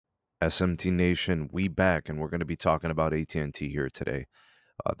SMT Nation, we back, and we're going to be talking about AT&T here today.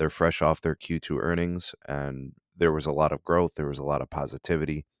 They're fresh off their Q2 earnings, and there was a lot of growth. There was a lot of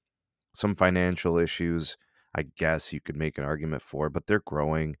positivity. Some financial issues, I guess you could make an argument for, but they're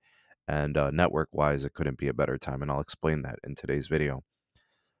growing, and network-wise, it couldn't be a better time, and I'll explain that in today's video.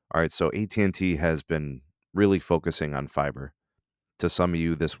 All right, so AT&T has been really focusing on fiber. To some of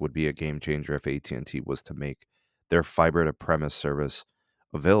you, this would be a game changer if AT&T was to make their fiber to premise service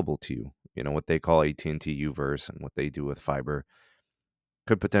available to you. You know, what they call AT&T Uverse and what they do with fiber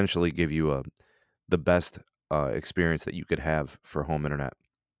could potentially give you the best experience that you could have for home internet.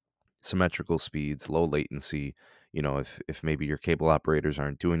 Symmetrical speeds, low latency. You know, if maybe your cable operators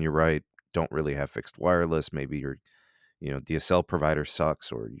aren't doing you right, don't really have fixed wireless, maybe your DSL provider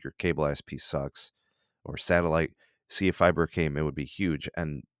sucks, or your cable ISP sucks, or satellite. See, if fiber came, it would be huge.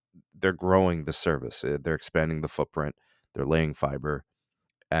 And they're growing the service. They're expanding the footprint. They're laying fiber.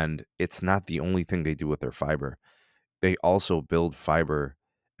 And it's not the only thing they do with their fiber. They also build fiber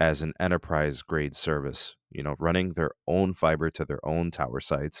as an enterprise grade service, running their own fiber to their own tower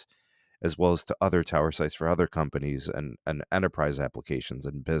sites, as well as to other tower sites for other companies and enterprise applications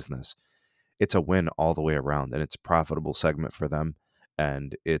and business. It's a win all the way around, and it's a profitable segment for them.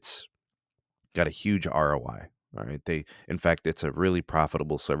 And it's got a huge ROI. All right. In fact, it's a really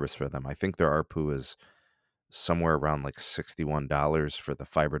profitable service for them. I think their ARPU is somewhere around like $61 for the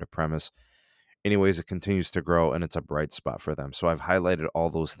fiber to premise. Anyways, it continues to grow, and it's a bright spot for them. So I've highlighted all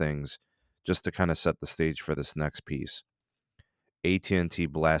those things just to kind of set the stage for this next piece. AT&T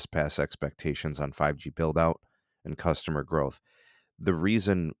blast past expectations on 5G build out and customer growth. The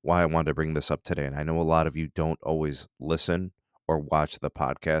reason why I wanted to bring this up today, and I know a lot of you don't always listen or watch the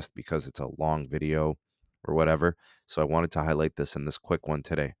podcast because it's a long video or whatever. So I wanted to highlight this in this quick one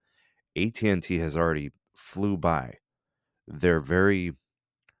today. AT&T has already flew by their very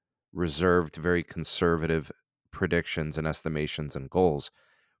reserved, very conservative predictions and estimations and goals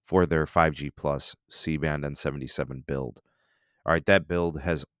for their 5G plus C-band and 77 build. All right, that build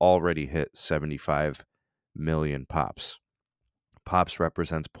has already hit 75 million pops. Pops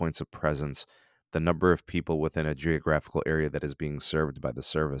represents points of presence, the number of people within a geographical area that is being served by the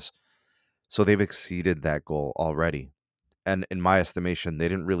service. So they've exceeded that goal already. And in my estimation, they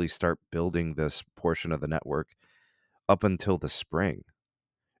didn't really start building this portion of the network up until the spring.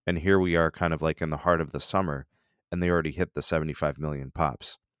 And here we are kind of like in the heart of the summer, and they already hit the 75 million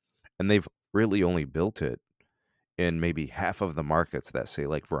pops. And they've really only built it in maybe half of the markets that, say,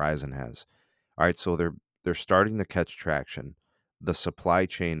 like Verizon has. All right, so they're starting to catch traction. The supply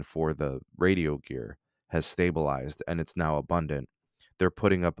chain for the radio gear has stabilized, and it's now abundant. They're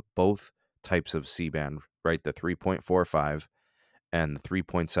putting up both types of C-band, right? The 3.45 and the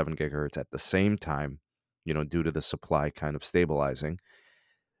 3.7 gigahertz at the same time, due to the supply kind of stabilizing.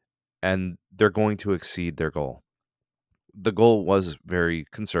 And they're going to exceed their goal. The goal was very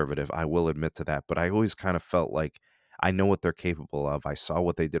conservative, I will admit to that, but I always kind of felt like I know what they're capable of. I saw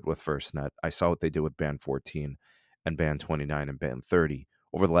what they did with FirstNet. I saw what they did with Band 14 and Band 29 and Band 30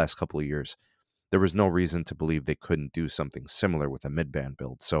 over the last couple of years. There was no reason to believe they couldn't do something similar with a mid-band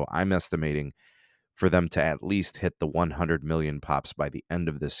build. So I'm estimating for them to at least hit the 100 million pops by the end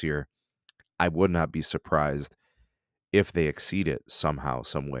of this year. I would not be surprised if they exceed it somehow,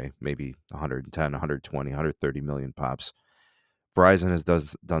 some way, maybe 110, 120, 130 million pops. Verizon has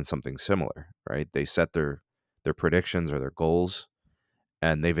done something similar, right? They set their predictions or their goals,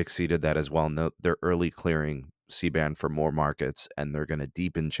 and they've exceeded that as well. And they're early clearing C-band for more markets, and they're going to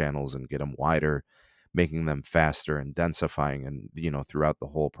deepen channels and get them wider, making them faster and densifying, and throughout the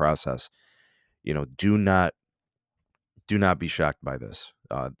whole process. Do not be shocked by this.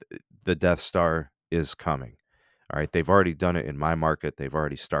 The Death Star is coming. All right, they've already done it in my market. They've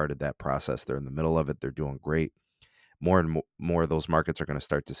already started that process. They're in the middle of it. They're doing great. More and more of those markets are going to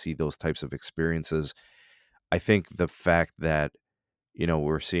start to see those types of experiences. I think the fact that,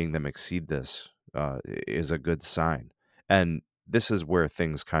 we're seeing them exceed this is a good sign. And this is where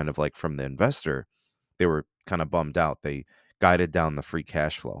things kind of like from the investor, they were kind of bummed out. They guided down the free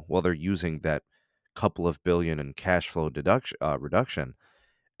cash flow. Well, they're using that couple of billion in cash flow reduction,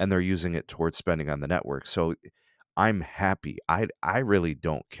 and they're using it towards spending on the network. So I'm happy. I really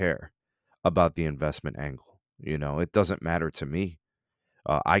don't care about the investment angle. It doesn't matter to me.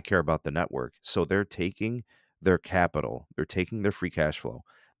 I care about the network. So they're taking their capital, they're taking their free cash flow,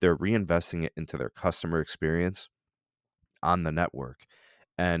 they're reinvesting it into their customer experience on the network.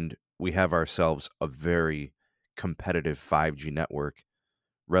 And we have ourselves a very competitive 5G network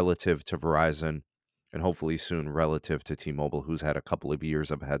relative to Verizon, and hopefully soon relative to T-Mobile, who's had a couple of years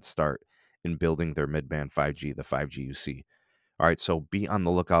of a head start in building their mid-band 5G, the 5G you see. All right, so be on the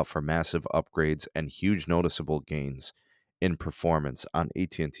lookout for massive upgrades and huge noticeable gains in performance on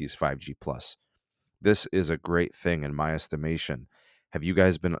AT&T's 5G Plus. This is a great thing in my estimation. Have you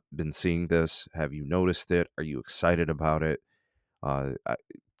guys been seeing this? Have you noticed it? Are you excited about it? Uh, I-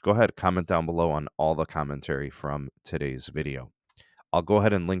 Go ahead, comment down below on all the commentary from today's video. I'll go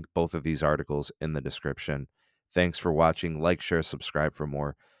ahead and link both of these articles in the description. Thanks for watching. Like, share, subscribe for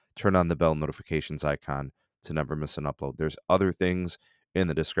more. Turn on the bell notifications icon to never miss an upload. There's other things in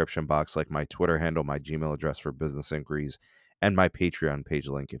the description box, like my Twitter handle, my Gmail address for business inquiries, and my Patreon page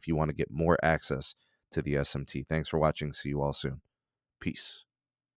link if you want to get more access to the SMT. Thanks for watching. See you all soon. Peace.